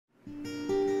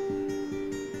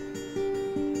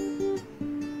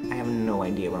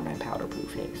idea where my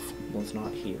powderproof is. Well, it's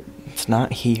not here. It's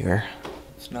not here.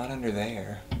 It's not under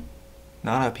there.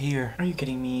 Not up here. Are you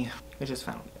kidding me? I just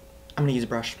found it. I'm gonna use a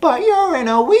brush. But you're in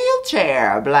a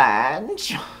wheelchair,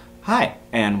 Blanche. Hi,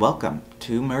 and welcome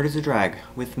to Murder's a Drag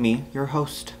with me, your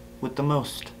host, with the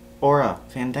most, Aura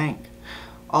Van Dank.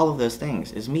 All of those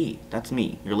things is me. That's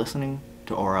me. You're listening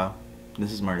to Aura.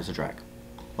 This is Murder's a Drag.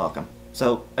 Welcome.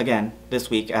 So, again, this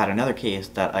week I had another case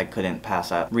that I couldn't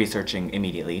pass up researching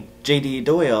immediately. J.D.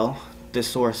 Doyle, the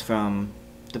source from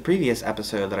the previous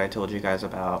episode that I told you guys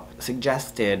about,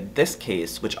 suggested this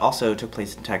case, which also took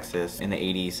place in Texas in the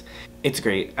 80s. It's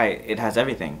great. It has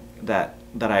everything that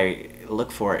I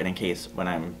look for in a case when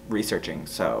I'm researching,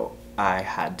 so I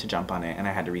had to jump on it and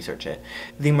I had to research it.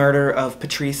 The murder of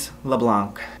Patrice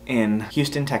LeBlanc in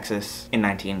Houston, Texas in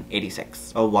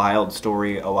 1986. A wild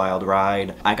story, a wild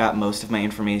ride. I got most of my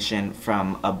information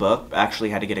from a book. I actually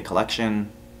had to get a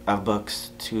collection of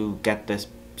books to get this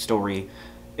story.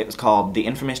 It was called The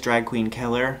Infamous Drag Queen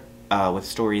Killer, with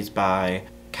stories by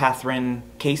Catherine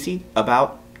Casey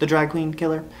about the drag queen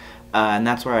killer. And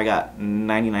that's where I got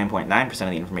 99.9% of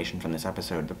the information from this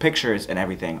episode. The pictures and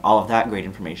everything, all of that great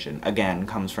information, again,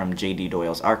 comes from J.D.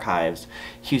 Doyle's archives,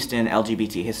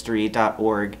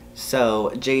 HoustonLGBThistory.org.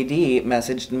 So J.D.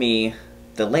 messaged me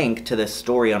the link to this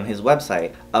story on his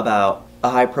website about a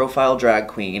high-profile drag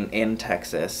queen in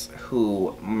Texas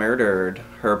who murdered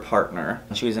her partner.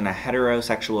 She was in a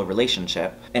heterosexual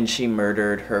relationship, and she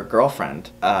murdered her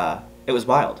girlfriend. It was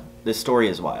wild. This story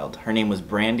is wild. Her name was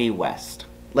Brandi West.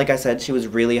 Like I said, she was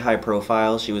really high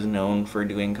profile. She was known for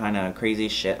doing kind of crazy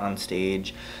shit on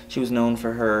stage. She was known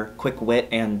for her quick wit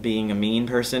and being a mean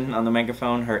person on the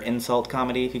microphone, her insult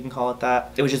comedy, if you can call it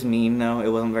that. It was just mean, though. It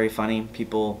wasn't very funny.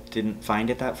 People didn't find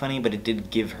it that funny, but it did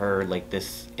give her, like,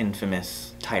 this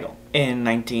infamous title. In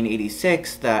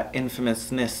 1986, that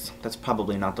infamousness, that's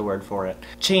probably not the word for it,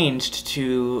 changed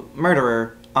to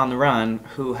murderer on the run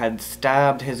who had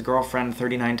stabbed his girlfriend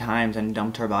 39 times and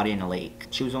dumped her body in a lake.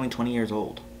 She was only 20 years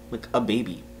old, like a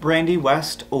baby. Brandi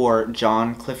West, or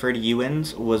John Clifford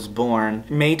Ewens, was born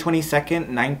May 22nd,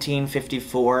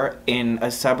 1954 in a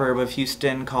suburb of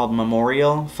Houston called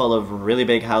Memorial, full of really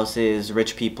big houses,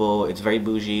 rich people. It's very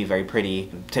bougie, very pretty.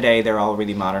 Today they're all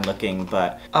really modern looking,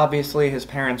 but obviously his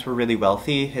parents were really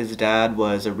wealthy. His dad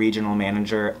was a regional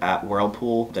manager at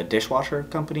Whirlpool, the dishwasher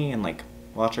company, and like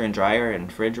washer and dryer and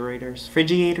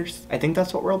frigiators. I think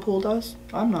that's what Whirlpool does.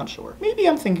 I'm not sure. Maybe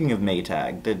I'm thinking of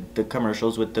Maytag, the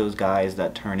commercials with those guys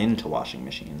that turn into washing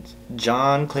machines.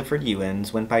 John Clifford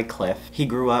Ewens went by Cliff. He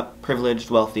grew up privileged,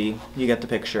 wealthy. You get the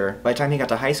picture. By the time he got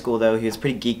to high school, though, he was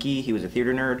pretty geeky. He was a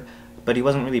theater nerd, but he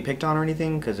wasn't really picked on or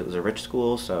anything because it was a rich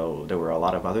school, so there were a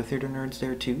lot of other theater nerds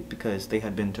there too because they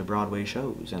had been to Broadway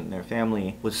shows and their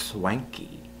family was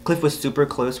swanky. Cliff was super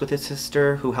close with his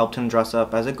sister, who helped him dress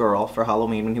up as a girl for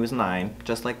Halloween when he was 9,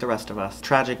 just like the rest of us.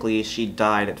 Tragically, she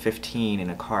died at 15 in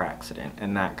a car accident,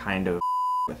 and that kind of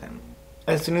with him.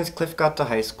 As soon as Cliff got to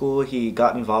high school, he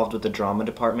got involved with the drama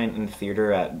department in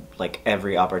theater at, like,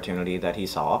 every opportunity that he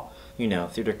saw. You know,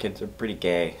 theater kids are pretty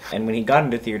gay. And when he got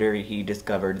into theater, he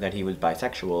discovered that he was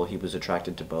bisexual. He was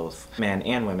attracted to both men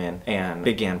and women and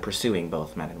began pursuing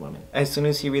both men and women. As soon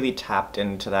as he really tapped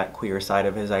into that queer side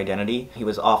of his identity, he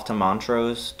was off to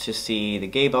Montrose to see the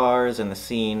gay bars and the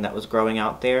scene that was growing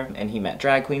out there. And he met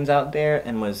drag queens out there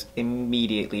and was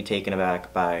immediately taken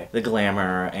aback by the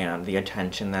glamour and the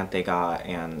attention that they got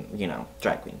and, you know,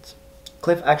 drag queens.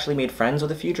 Cliff actually made friends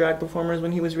with a few drag performers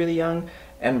when he was really young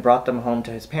and brought them home to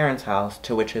his parents' house,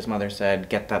 to which his mother said,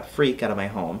 "Get that freak out of my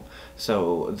home."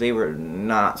 So they were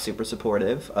not super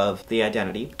supportive of the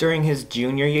identity. During his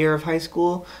junior year of high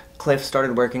school, Cliff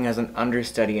started working as an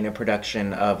understudy in a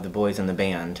production of The Boys in the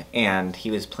Band, and he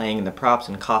was playing the props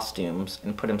and costumes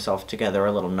and put himself together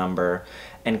a little number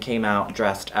and came out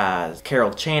dressed as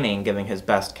Carol Channing, giving his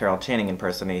best Carol Channing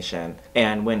impersonation.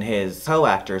 And when his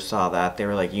co-actors saw that, they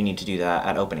were like, "You need to do that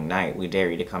at opening night. We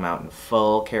dare you to come out in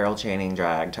full Carol Channing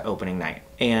drag to opening night."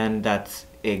 And that's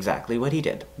exactly what he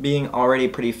did. Being already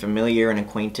pretty familiar and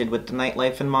acquainted with the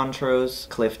nightlife in Montrose,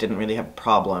 Cliff didn't really have a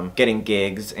problem getting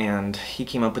gigs, and he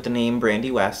came up with the name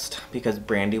Brandi West because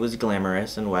Brandi was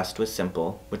glamorous and West was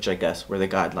simple, which I guess were the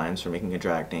guidelines for making a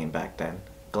drag name back then.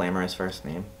 Glamorous first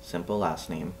name, simple last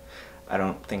name. I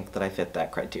don't think that I fit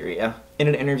that criteria. In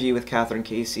an interview with Catherine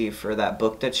Casey for that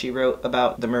book that she wrote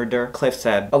about the murder, Cliff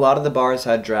said, "A lot of the bars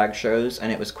had drag shows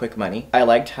and it was quick money. I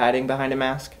liked hiding behind a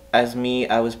mask. As me,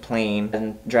 I was plain,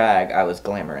 and drag, I was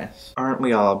glamorous. Aren't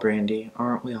we all, Brandi?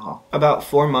 Aren't we all? About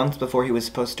 4 months before he was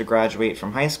supposed to graduate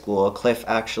from high school, Cliff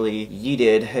actually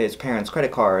yeeted his parents'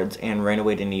 credit cards and ran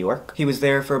away to New York. He was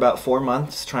there for about 4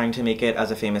 months trying to make it as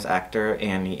a famous actor,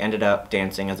 and he ended up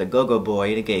dancing as a go-go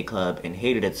boy at a gay club and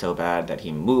hated it so bad that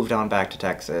he moved on back to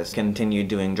Texas, continued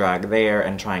doing drag there,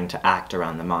 and trying to act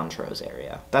around the Montrose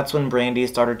area. That's when Brandi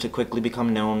started to quickly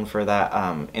become known for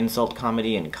that insult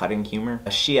comedy and cutting humor.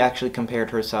 She actually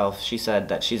compared herself, she said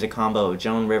that she's a combo of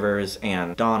Joan Rivers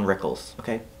and Dawn Rickles.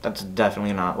 Okay, that's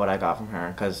definitely not what I got from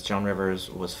her, because Joan Rivers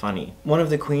was funny. One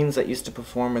of the queens that used to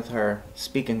perform with her,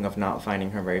 speaking of not finding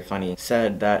her very funny,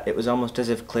 said that it was almost as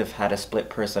if Cliff had a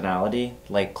split personality.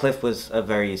 Like, Cliff was a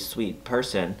very sweet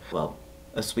person, well,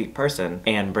 a sweet person,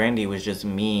 and Brandi was just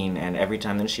mean, and every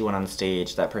time that she went on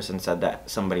stage, that person said that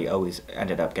somebody always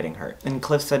ended up getting hurt. And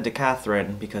Cliff said to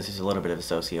Catherine, because he's a little bit of a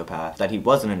sociopath, that he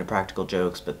wasn't into practical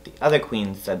jokes, but the other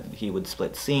queens said he would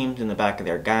split seams in the back of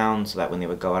their gowns so that when they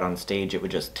would go out on stage it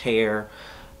would just tear.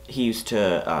 He used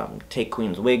to take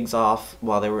queens' wigs off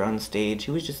while they were on stage.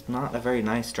 He was just not a very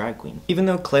nice drag queen. Even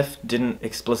though Cliff didn't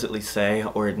explicitly say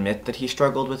or admit that he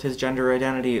struggled with his gender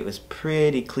identity, it was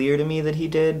pretty clear to me that he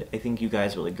did. I think you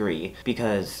guys will agree,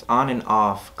 because on and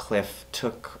off, Cliff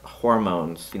took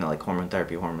hormones, you know, like hormone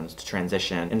therapy hormones, to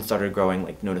transition and started growing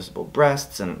like noticeable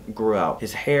breasts and grew out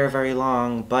his hair very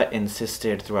long, but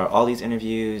insisted throughout all these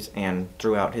interviews and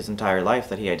throughout his entire life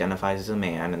that he identifies as a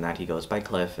man and that he goes by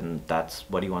Cliff, and that's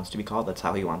what he wants to be called. That's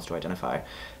how he wants to identify.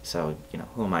 So, you know,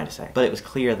 who am I to say? But it was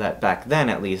clear that back then,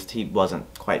 at least, he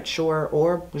wasn't quite sure,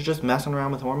 or was just messing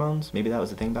around with hormones. Maybe that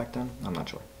was the thing back then. I'm not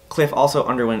sure. Cliff also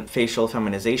underwent facial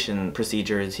feminization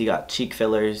procedures. He got cheek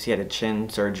fillers, he had a chin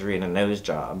surgery, and a nose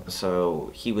job. So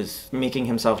he was making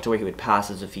himself to where he would pass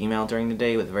as a female during the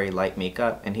day with very light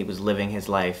makeup, and he was living his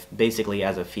life basically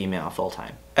as a female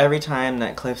full-time. Every time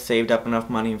that Cliff saved up enough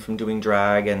money from doing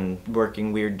drag and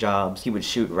working weird jobs, he would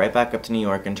shoot right back up to New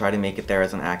York and try to make it there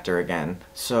as an actor again.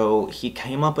 So he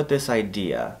came up with this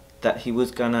idea that he was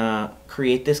gonna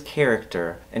create this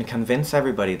character and convince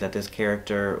everybody that this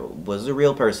character was a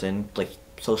real person, like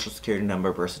social security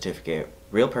number, birth certificate,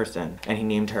 real person, and he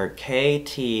named her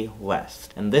KT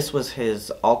West. And this was his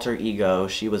alter ego.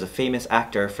 She was a famous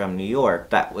actor from New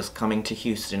York that was coming to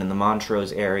Houston in the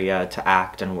Montrose area to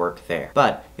act and work there.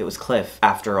 But it was Cliff.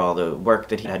 After all the work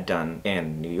that he had done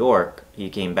in New York,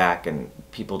 he came back and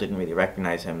people didn't really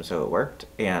recognize him, so it worked.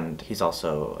 And he's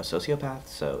also a sociopath,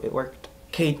 so it worked.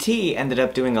 KT ended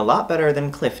up doing a lot better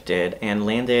than Cliff did and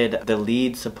landed the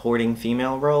lead supporting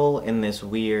female role in this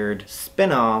weird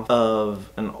spin-off of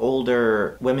an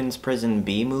older women's prison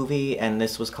B movie, and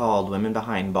this was called Women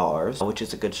Behind Bars, which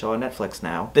is a good show on Netflix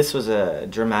now. This was a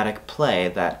dramatic play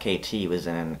that KT was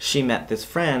in. She met this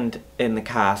friend in the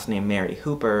cast named Mary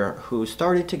Hooper, who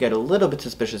started to get a little bit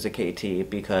suspicious of KT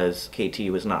because KT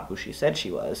was not who she said she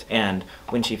was. And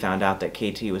when she found out that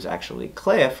KT was actually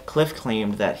Cliff, Cliff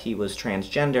claimed that he was transgender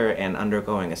and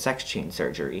undergoing a sex change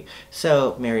surgery.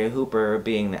 So Mary Hooper,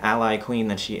 being the ally queen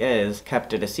that she is,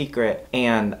 kept it a secret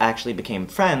and actually became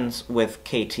friends with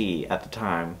KT at the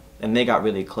time. And they got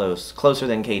really close, closer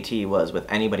than KT was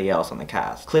with anybody else on the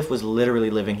cast. Cliff was literally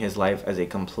living his life as a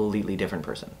completely different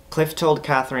person. Cliff told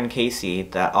Catherine Casey,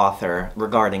 that author,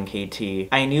 regarding KT,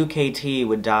 "I knew KT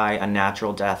would die a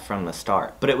natural death from the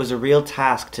start, but it was a real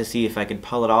task to see if I could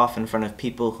pull it off in front of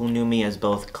people who knew me as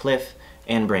both Cliff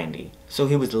and Brandi." So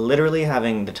he was literally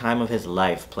having the time of his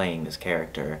life playing this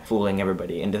character, fooling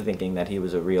everybody into thinking that he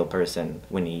was a real person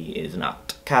when he is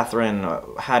not. Catherine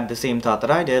had the same thought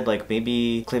that I did, like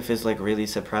maybe Cliff is like really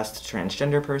suppressed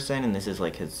transgender person and this is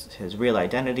like his real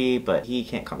identity, but he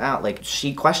can't come out. Like,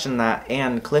 she questioned that,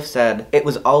 and Cliff said, "It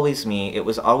was always me, it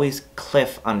was always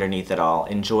Cliff underneath it all,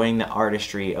 enjoying the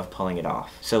artistry of pulling it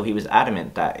off." So he was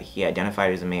adamant that he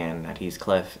identified as a man, that he's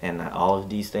Cliff, and that all of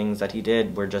these things that he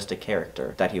did were just a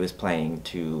character that he was playing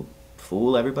to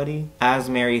fool everybody. As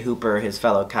Mary Hooper, his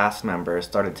fellow cast member,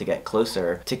 started to get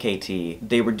closer to KT,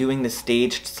 they were doing the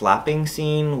staged slapping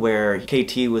scene where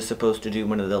KT was supposed to do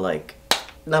one of the like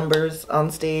numbers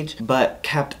on stage, but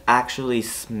kept actually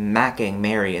smacking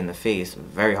Mary in the face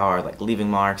very hard, like leaving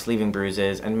marks, leaving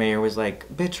bruises, and Mary was like,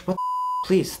 "Bitch, what the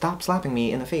please stop slapping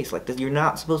me in the face like this. You're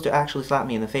not supposed to actually slap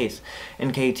me in the face."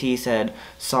 And KT said,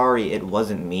 "Sorry, it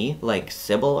wasn't me," like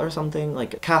Sybil or something.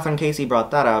 Like, Catherine Casey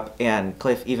brought that up, and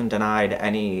Cliff even denied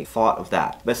any thought of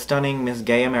that. The stunning Miss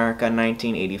Gay America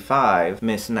 1985,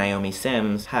 Miss Naomi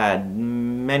Sims, had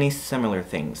many similar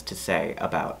things to say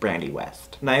about Brandi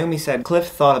West. Naomi said Cliff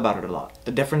thought about it a lot.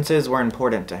 The differences were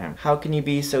important to him. How can you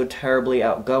be so terribly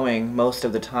outgoing most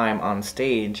of the time on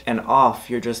stage, and off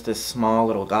you're just this small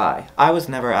little guy? I was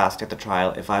never asked at the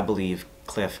trial if I believe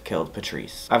Cliff killed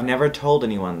Patrice. I've never told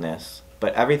anyone this,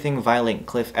 but everything violent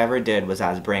Cliff ever did was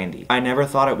as Brandi. I never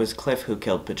thought it was Cliff who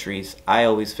killed Patrice. I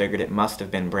always figured it must have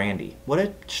been Brandi. What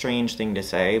a strange thing to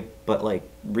say, but like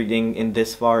reading in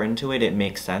this far into it, it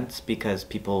makes sense because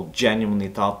people genuinely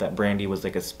thought that Brandi was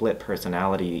like a split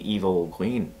personality evil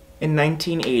queen. In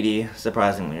 1980,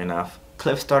 surprisingly enough,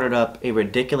 Cliff started up a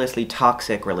ridiculously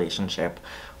toxic relationship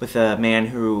with a man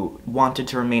who wanted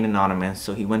to remain anonymous,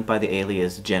 so he went by the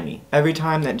alias Jimmy. Every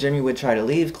time that Jimmy would try to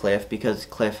leave Cliff because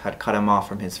Cliff had cut him off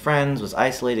from his friends, was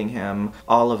isolating him,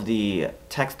 all of the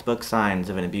textbook signs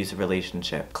of an abusive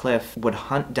relationship, Cliff would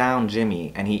hunt down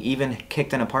Jimmy, and he even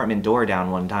kicked an apartment door down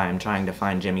one time trying to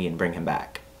find Jimmy and bring him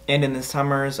back. And in the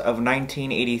summers of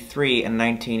 1983 and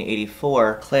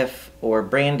 1984, Cliff, or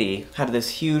Brandi, had this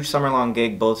huge summer-long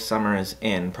gig both summers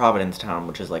in Providencetown,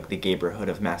 which is like the neighborhood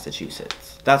of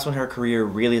Massachusetts. That's when her career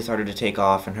really started to take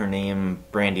off and her name,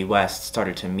 Brandi West,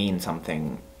 started to mean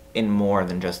something in more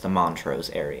than just the Montrose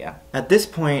area. At this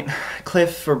point,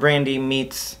 Cliff, or Brandi,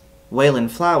 meets Waylon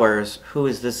Flowers, who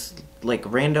is this like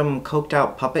random coked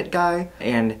out puppet guy,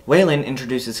 and Waylon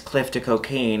introduces Cliff to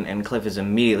cocaine, and Cliff is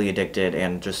immediately addicted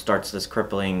and just starts this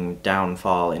crippling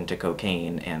downfall into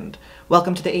cocaine, and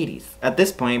welcome to the 80s. At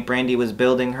this point, Brandi was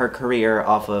building her career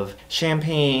off of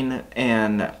champagne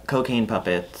and cocaine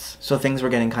puppets, so things were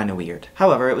getting kind of weird.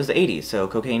 However, it was the 80s, so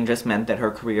cocaine just meant that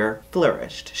her career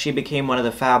flourished. She became one of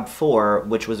the Fab Four,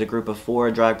 which was a group of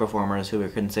 4 drag performers who were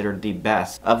considered the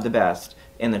best of the best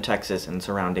in the Texas and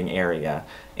surrounding area,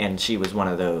 and she was one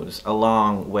of those,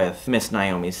 along with Miss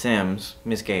Naomi Sims,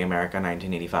 Miss Gay America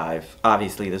 1985.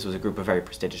 Obviously, this was a group of very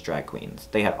prestigious drag queens.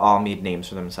 They had all made names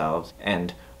for themselves,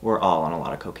 and were all on a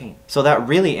lot of cocaine. So that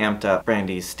really amped up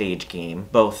Brandi's stage game,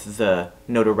 both the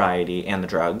notoriety and the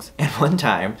drugs. And one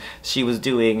time, she was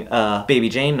doing a Baby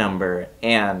Jane number,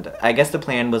 and I guess the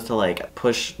plan was to like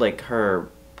push like her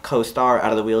co-star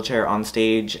out of the wheelchair on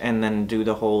stage and then do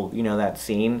the whole, you know, that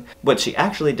scene. What she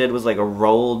actually did was like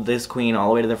rolled this queen all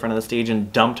the way to the front of the stage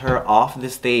and dumped her off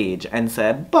the stage and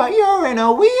said, "But you're in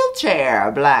a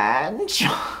wheelchair, Blanche."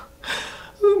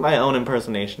 My own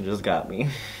impersonation just got me.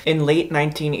 In late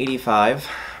 1985,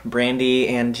 Brandi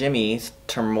and Jimmy's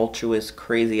tumultuous,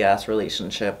 crazy-ass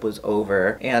relationship was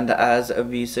over, and as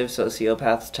abusive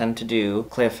sociopaths tend to do,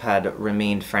 Cliff had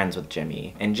remained friends with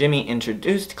Jimmy. And Jimmy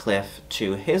introduced Cliff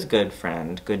to his good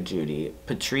friend, Good Judy,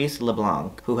 Patrice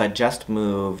LeBlanc, who had just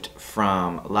moved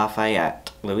from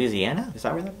Lafayette, Louisiana? Is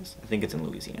that where that is? I think it's in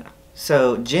Louisiana.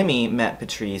 So Jimmy met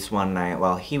Patrice one night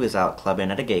while he was out clubbing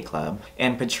at a gay club,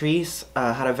 and Patrice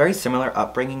had a very similar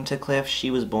upbringing to Cliff. She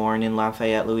was born in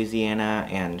Lafayette, Louisiana,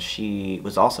 and she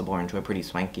was also born to a pretty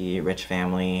swanky, rich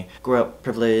family. Grew up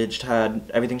privileged,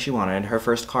 had everything she wanted. Her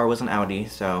first car was an Audi,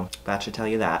 so that should tell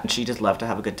you that. She just loved to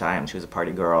have a good time. She was a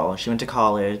party girl. She went to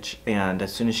college, and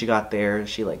as soon as she got there,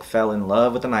 she like fell in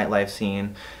love with the nightlife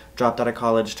scene. Dropped out of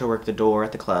college to work the door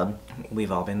at the club.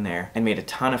 We've all been there. And made a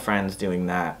ton of friends doing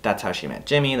that. That's how she met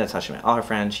Jimmy. That's how she met all her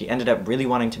friends. She ended up really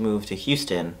wanting to move to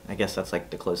Houston. I guess that's like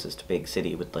the closest big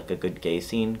city with like a good gay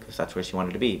scene, because that's where she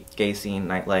wanted to be. Gay scene,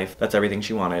 nightlife, that's everything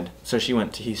she wanted. So she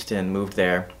went to Houston, moved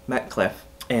there, met Cliff.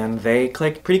 And they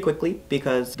clicked pretty quickly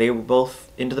because they were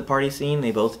both into the party scene.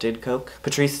 They both did coke.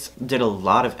 Patrice did a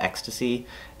lot of ecstasy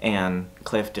and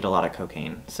Cliff did a lot of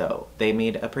cocaine. So they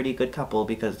made a pretty good couple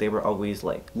because they were always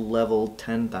like level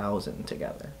 10,000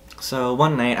 together. So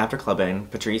one night after clubbing,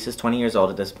 Patrice is 20 years old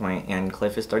at this point and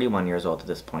Cliff is 31 years old at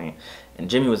this point. And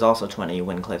Jimmy was also 20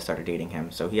 when Cliff started dating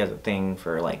him. So he has a thing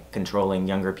for like controlling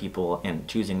younger people and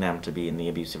choosing them to be in the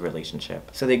abusive relationship.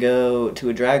 So they go to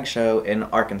a drag show in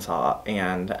Arkansas,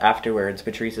 and afterwards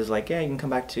Patrice is like, yeah, you can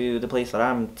come back to the place that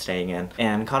I'm staying in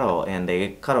and cuddle. And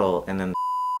they cuddle, and then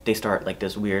they start like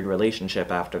this weird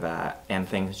relationship after that, and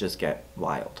things just get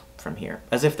wild from here,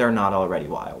 as if they're not already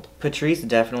wild. Patrice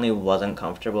definitely wasn't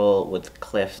comfortable with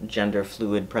Cliff's gender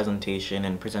fluid presentation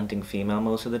and presenting female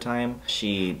most of the time.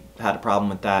 She had a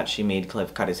problem with that. She made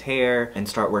Cliff cut his hair and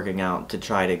start working out to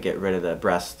try to get rid of the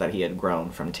breasts that he had grown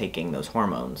from taking those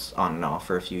hormones on and off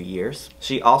for a few years.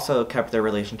 She also kept their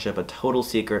relationship a total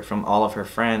secret from all of her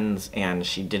friends, and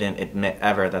she didn't admit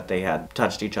ever that they had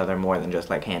touched each other more than just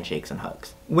like handshakes and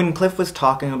hugs. When Cliff was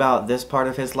talking about this part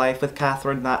of his life with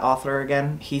Catherine, that author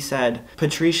again, he said,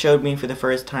 "Patrice showed me for the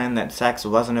first time that sex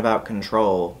wasn't about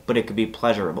control, but it could be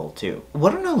pleasurable too."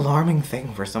 What an alarming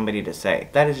thing for somebody to say.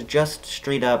 That is just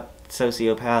straight up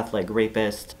sociopath, like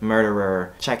rapist,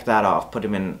 murderer. Check that off, put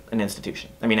him in an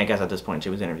institution. I mean, I guess at this point she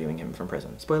was interviewing him from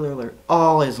prison. Spoiler alert,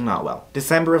 all is not well.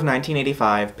 December of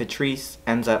 1985, Patrice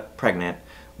ends up pregnant,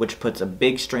 which puts a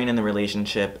big strain in the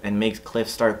relationship and makes Cliff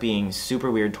start being super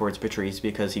weird towards Patrice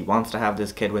because he wants to have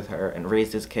this kid with her and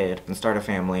raise this kid and start a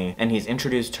family. And he's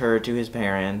introduced her to his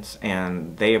parents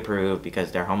and they approve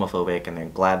because they're homophobic and they're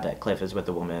glad that Cliff is with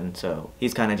a woman. So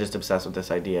he's kind of just obsessed with this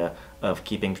idea of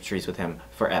keeping Patrice with him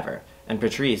forever. And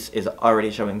Patrice is already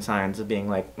showing signs of being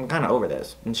like, I'm kind of over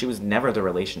this. And she was never the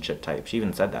relationship type. She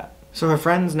even said that. So her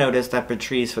friends notice that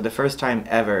Patrice, for the first time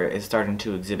ever, is starting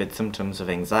to exhibit symptoms of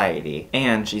anxiety,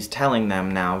 and she's telling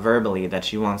them now verbally that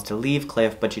she wants to leave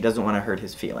Cliff, but she doesn't want to hurt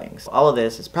his feelings. All of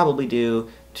this is probably due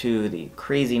to the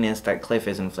craziness that Cliff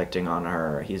is inflicting on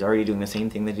her. He's already doing the same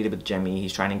thing that he did with Jemmy.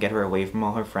 He's trying to get her away from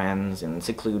all her friends and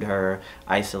seclude her,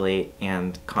 isolate,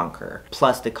 and conquer.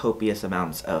 Plus the copious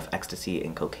amounts of ecstasy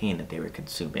and cocaine that they were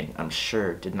consuming, I'm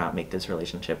sure did not make this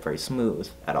relationship very smooth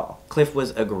at all. Cliff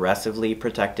was aggressively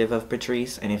protective of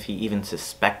Patrice, and if he even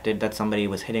suspected that somebody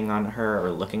was hitting on her or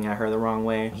looking at her the wrong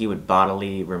way, he would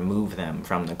bodily remove them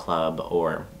from the club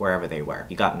or wherever they were.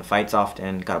 He got in fights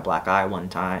often, got a black eye one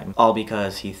time, all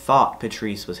because he thought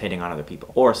Patrice was hitting on other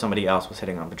people, or somebody else was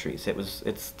hitting on Patrice.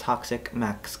 It's toxic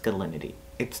masculinity.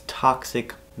 It's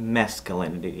toxic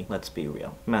masculinity. Let's be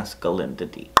real.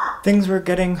 Masculinity. Things were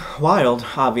getting wild,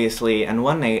 obviously, and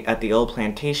one night at the old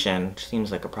plantation, which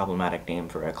seems like a problematic name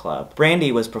for a club,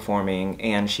 Brandi was performing,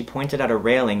 and she pointed at a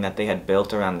railing that they had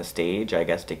built around the stage, I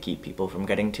guess to keep people from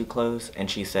getting too close, and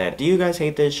she said, "Do you guys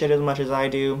hate this shit as much as I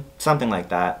do?" Something like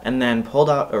that, and then pulled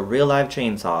out a real live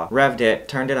chainsaw, revved it,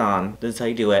 turned it on, this is how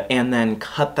you do it, and then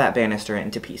cut that banister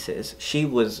into pieces. She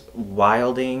was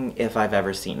wilding if I've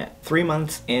ever seen it. 3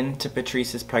 months into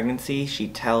Patrice's pregnancy, she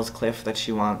tells Cliff that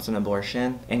she wants an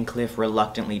abortion, and Cliff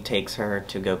reluctantly takes her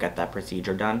to go get that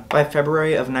procedure done. By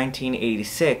February of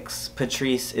 1986,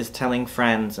 Patrice is telling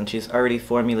friends, and she's already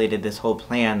formulated this whole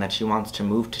plan that she wants to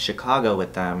move to Chicago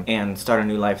with them and start a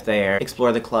new life there,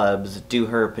 explore the clubs, do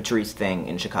her Patrice thing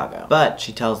in Chicago. But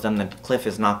she tells them that Cliff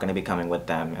is not going to be coming with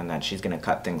them and that she's going to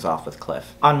cut things off with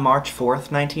Cliff. On March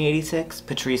 4th, 1986,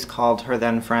 Patrice called her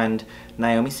then friend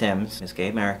Naomi Sims, Miss Gay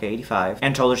America 85,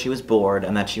 and told her she was bored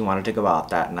and that she wanted to go out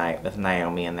that night with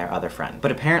Naomi and their other friend.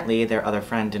 But apparently their other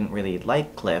friend didn't really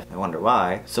like Cliff. I wonder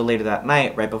why. So later that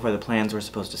night, right before the plans were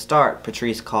supposed to start,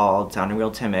 Patrice called, sounding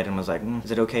real timid, and was like,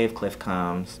 is it okay if Cliff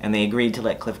comes? And they agreed to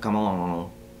let Cliff come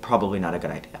along. Probably not a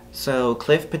good idea. So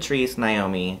Cliff, Patrice,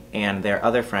 Naomi, and their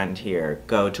other friend here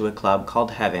go to a club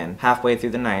called Heaven halfway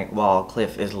through the night while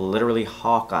Cliff is literally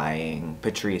hawk-eyeing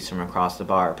Patrice from across the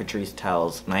bar. Patrice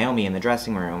tells Naomi in the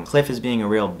dressing room, Cliff is being a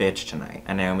real bitch tonight.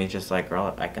 And Naomi's just like,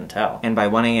 girl, I can tell. And by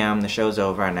 1 a.m. the show's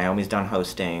over and Naomi's done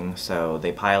hosting, so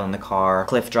they pile in the car,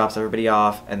 Cliff drops everybody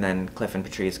off, and then Cliff and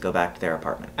Patrice go back to their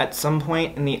apartment. At some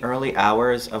point in the early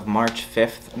hours of March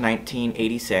 5th,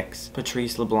 1986,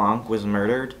 Patrice LeBlanc was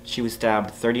murdered. She was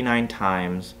stabbed 39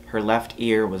 times, her left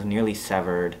ear was nearly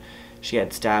severed, she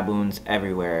had stab wounds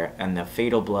everywhere, and the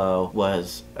fatal blow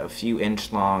was a few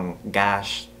inch long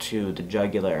gash to the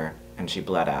jugular, and she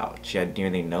bled out. She had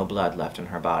nearly no blood left in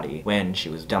her body when she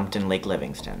was dumped in Lake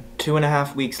Livingston.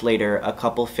 2.5 weeks later, a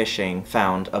couple fishing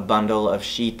found a bundle of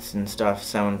sheets and stuff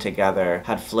sewn together,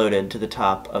 had floated to the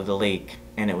top of the lake,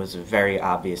 and it was very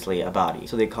obviously a body.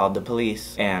 So they called the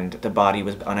police, and the body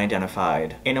was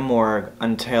unidentified in a morgue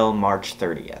until March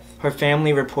 30th. Her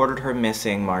family reported her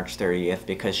missing March 30th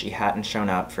because she hadn't shown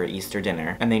up for Easter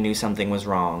dinner, and they knew something was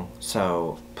wrong.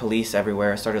 So police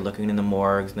everywhere started looking in the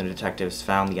morgues, and the detectives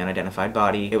found the unidentified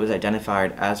body. It was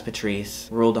identified as Patrice,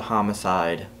 ruled a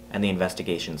homicide, and the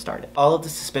investigation started. All of the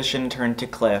suspicion turned to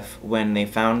Cliff when they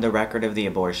found the record of the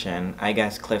abortion. I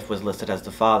guess Cliff was listed as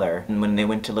the father, and when they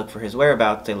went to look for his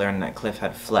whereabouts, they learned that Cliff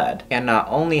had fled. And not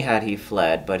only had he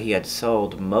fled, but he had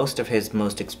sold most of his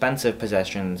most expensive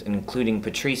possessions, including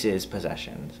Patrice's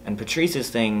possessions. And Patrice's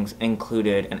things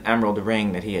included an emerald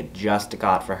ring that he had just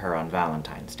got for her on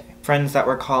Valentine's Day. Friends that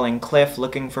were calling Cliff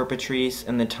looking for Patrice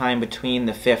in the time between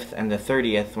the 5th and the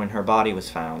 30th when her body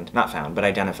was found. Not found, but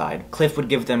identified. Cliff would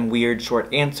give them weird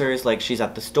short answers like she's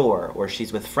at the store or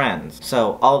she's with friends.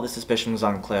 So all of the suspicion was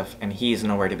on Cliff and he's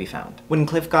nowhere to be found. When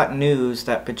Cliff got news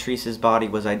that Patrice's body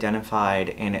was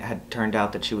identified and it had turned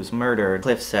out that she was murdered,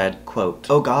 Cliff said, quote,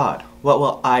 "Oh God, what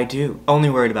will I do?" Only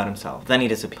worried about himself. Then he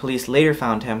disappeared. Police later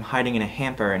found him hiding in a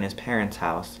hamper in his parents'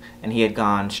 house, and he had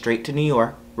gone straight to New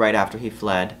York right after he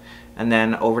fled, and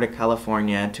then over to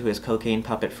California to his cocaine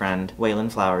puppet friend,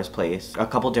 Waylon Flowers' place, a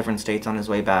couple different states on his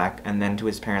way back, and then to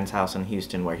his parents' house in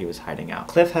Houston where he was hiding out.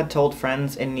 Cliff had told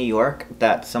friends in New York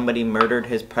that somebody murdered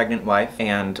his pregnant wife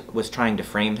and was trying to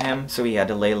frame him, so he had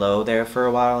to lay low there for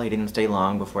a while. He didn't stay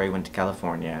long before he went to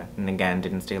California, and again,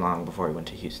 didn't stay long before he went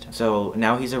to Houston. So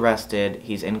now he's arrested,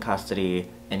 he's in custody,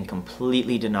 and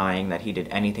completely denying that he did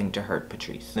anything to hurt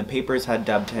Patrice. The papers had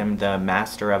dubbed him the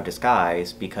master of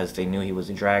disguise because they knew he was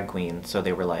a drag queen, so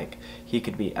they were like, he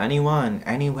could be anyone,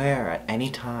 anywhere, at any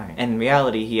time. And in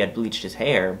reality, he had bleached his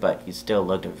hair, but he still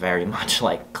looked very much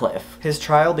like Cliff. His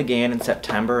trial began in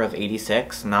September of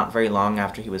 '86, not very long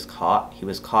after he was caught. He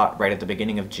was caught right at the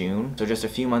beginning of June, so just a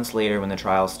few months later when the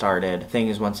trial started,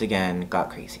 things once again got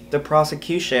crazy. The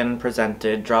prosecution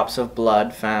presented drops of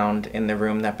blood found in the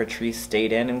room that Patrice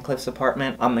stayed in Cliff's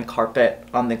apartment, on the carpet,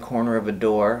 on the corner of a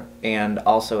door, and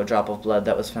also a drop of blood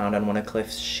that was found on one of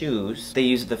Cliff's shoes. They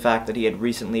used the fact that he had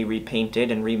recently repainted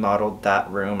and remodeled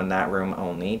that room and that room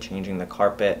only, changing the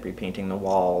carpet, repainting the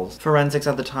walls. Forensics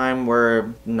at the time were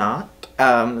not,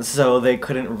 so they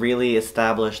couldn't really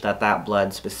establish that that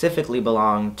blood specifically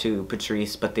belonged to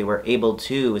Patrice, but they were able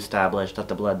to establish that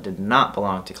the blood did not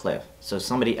belong to Cliff. So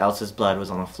somebody else's blood was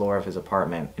on the floor of his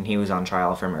apartment, and he was on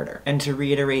trial for murder. And to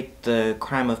reiterate the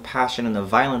crime of passion and the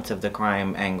violence of the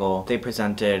crime angle, they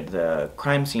presented the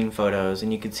crime scene photos,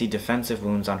 and you could see defensive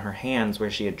wounds on her hands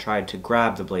where she had tried to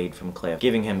grab the blade from Cliff,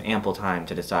 giving him ample time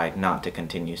to decide not to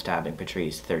continue stabbing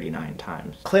Patrice 39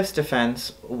 times. Cliff's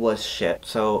defense was shit,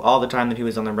 so all the time that he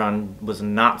was on the run was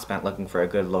not spent looking for a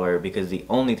good lawyer because the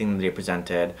only thing that they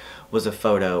presented was a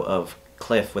photo of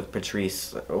Cliff with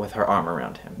Patrice with her arm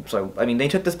around him. So, I mean, they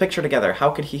took this picture together. How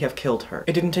could he have killed her?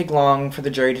 It didn't take long for the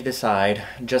jury to decide,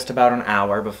 just about an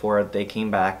hour before they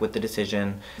came back with the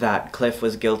decision that Cliff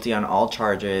was guilty on all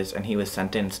charges and he was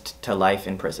sentenced to life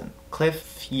in prison. Cliff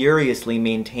furiously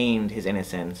maintained his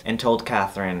innocence and told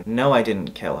Catherine, "No, I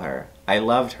didn't kill her. I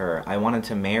loved her. I wanted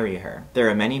to marry her. There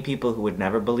are many people who would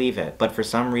never believe it, but for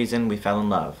some reason we fell in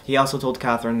love." He also told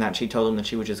Catherine that she told him that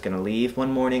she was just gonna leave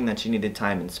one morning, that she needed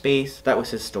time and space. That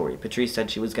was his story. Patrice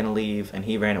said she was gonna leave, and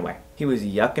he ran away. He was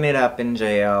yucking it up in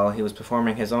jail. He was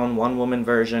performing his own one-woman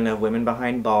version of Women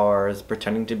Behind Bars,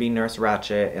 pretending to be Nurse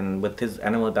Ratched, and with his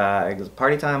enema bags,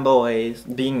 party time boys,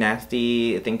 being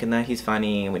nasty, thinking that he's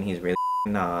funny when he's really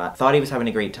not. Thought he was having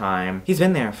a great time. He's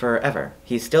been there forever.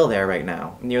 He's still there right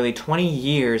now. Nearly 20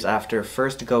 years after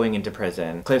first going into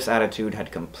prison, Cliff's attitude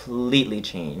had completely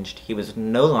changed. He was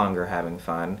no longer having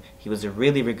fun. He was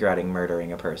really regretting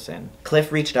murdering a person.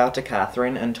 Cliff reached out to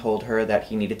Catherine and told her that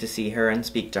he needed to see her and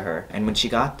speak to her. And when she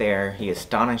got there, he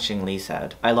astonishingly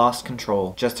said, "I lost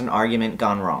control. Just an argument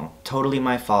gone wrong. Totally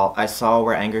my fault. I saw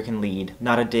where anger can lead.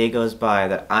 Not a day goes by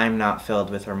that I'm not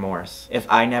filled with remorse. If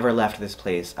I never left this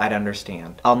place, I'd understand.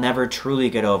 I'll never truly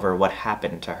get over what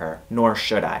happened to her, nor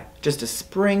should I." Just a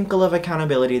sprinkle of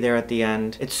accountability there at the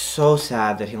end. It's so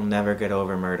sad that he'll never get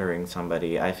over murdering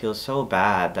somebody. I feel so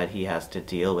bad that he has to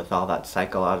deal with all that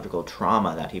psychological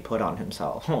trauma that he put on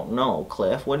himself. Oh no,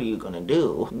 Cliff, what are you gonna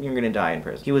do? You're gonna die in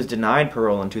prison. He was denied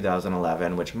parole in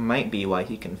 2011, which might be why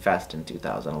he confessed in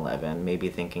 2011, maybe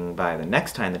thinking by the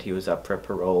next time that he was up for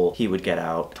parole, he would get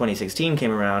out. 2016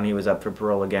 came around, he was up for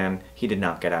parole again, he did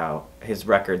not get out. His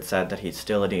record said that he's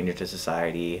still a danger to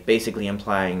society, basically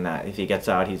implying that if he gets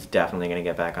out, he's definitely going to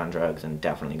get back on drugs and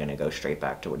definitely going to go straight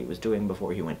back to what he was doing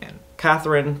before he went in.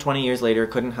 Catherine, 20 years later,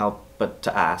 couldn't help but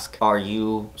to ask, "Are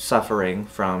you suffering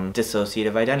from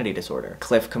dissociative identity disorder?"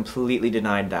 Cliff completely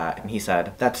denied that, and he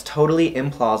said, "That's totally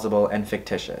implausible and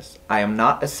fictitious. I am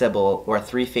not a Sybil or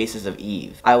Three Faces of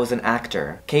Eve. I was an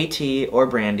actor. KT or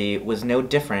Brandi was no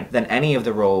different than any of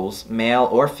the roles, male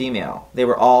or female. They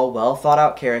were all well thought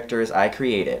out characters I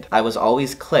created. I was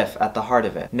always Cliff at the heart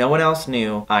of it. No one else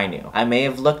knew, I knew. I may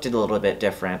have looked a little bit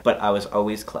different, but I was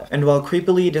always Cliff." And while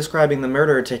creepily describing the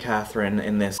murder to Catherine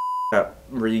in this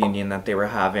reunion that they were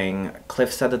having,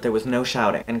 Cliff said that there was no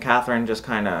shouting, and Catherine just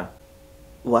kinda,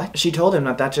 what? She told him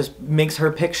that that just makes her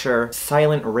picture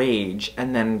silent rage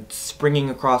and then springing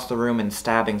across the room and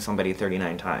stabbing somebody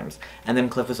 39 times. And then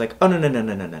Cliff was like, "Oh no, no, no,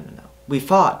 no, no, no, no, no. We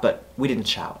fought, but we didn't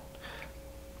shout."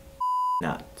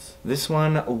 Nuts. This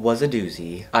one was a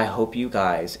doozy. I hope you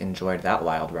guys enjoyed that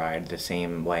wild ride the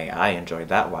same way I enjoyed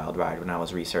that wild ride when I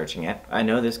was researching it. I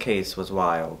know this case was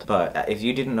wild, but if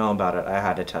you didn't know about it, I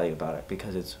had to tell you about it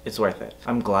because it's worth it.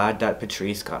 I'm glad that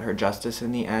Patrice got her justice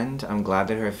in the end. I'm glad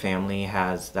that her family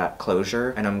has that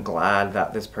closure, and I'm glad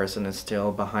that this person is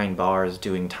still behind bars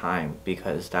doing time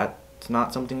because that's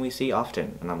not something we see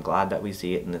often, and I'm glad that we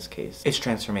see it in this case. It's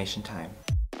transformation time.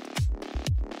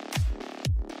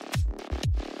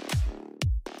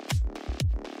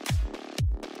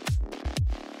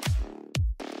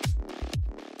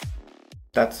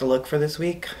 That's the look for this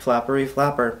week. Flappery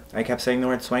flapper. I kept saying the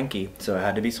word swanky, so it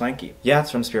had to be swanky. Yeah, it's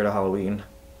from Spirit of Halloween.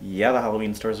 Yeah, the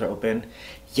Halloween stores are open.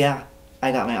 Yeah,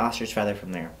 I got my ostrich feather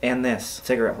from there. And this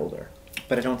cigarette holder.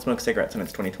 But I don't smoke cigarettes and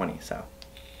it's 2020, so.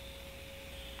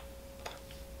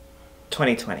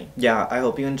 2020. Yeah, I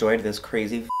hope you enjoyed this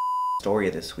crazy story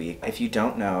this week. If you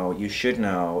don't know, you should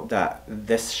know that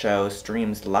this show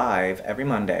streams live every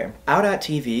Monday. Out at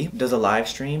TV does a live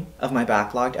stream of my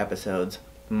backlogged episodes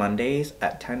Mondays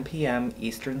at 10 p.m.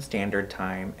 Eastern Standard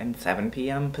Time and 7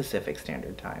 p.m. Pacific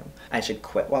Standard Time. I should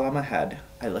quit while I'm ahead.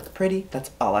 I look pretty.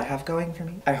 That's all I have going for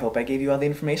me. I hope I gave you all the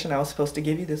information I was supposed to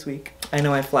give you this week. I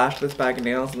know I flashed this bag of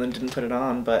nails and then didn't put it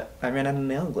on, but I ran out of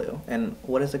nail glue. And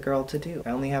what is a girl to do?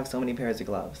 I only have so many pairs of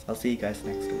gloves. I'll see you guys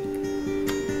next week.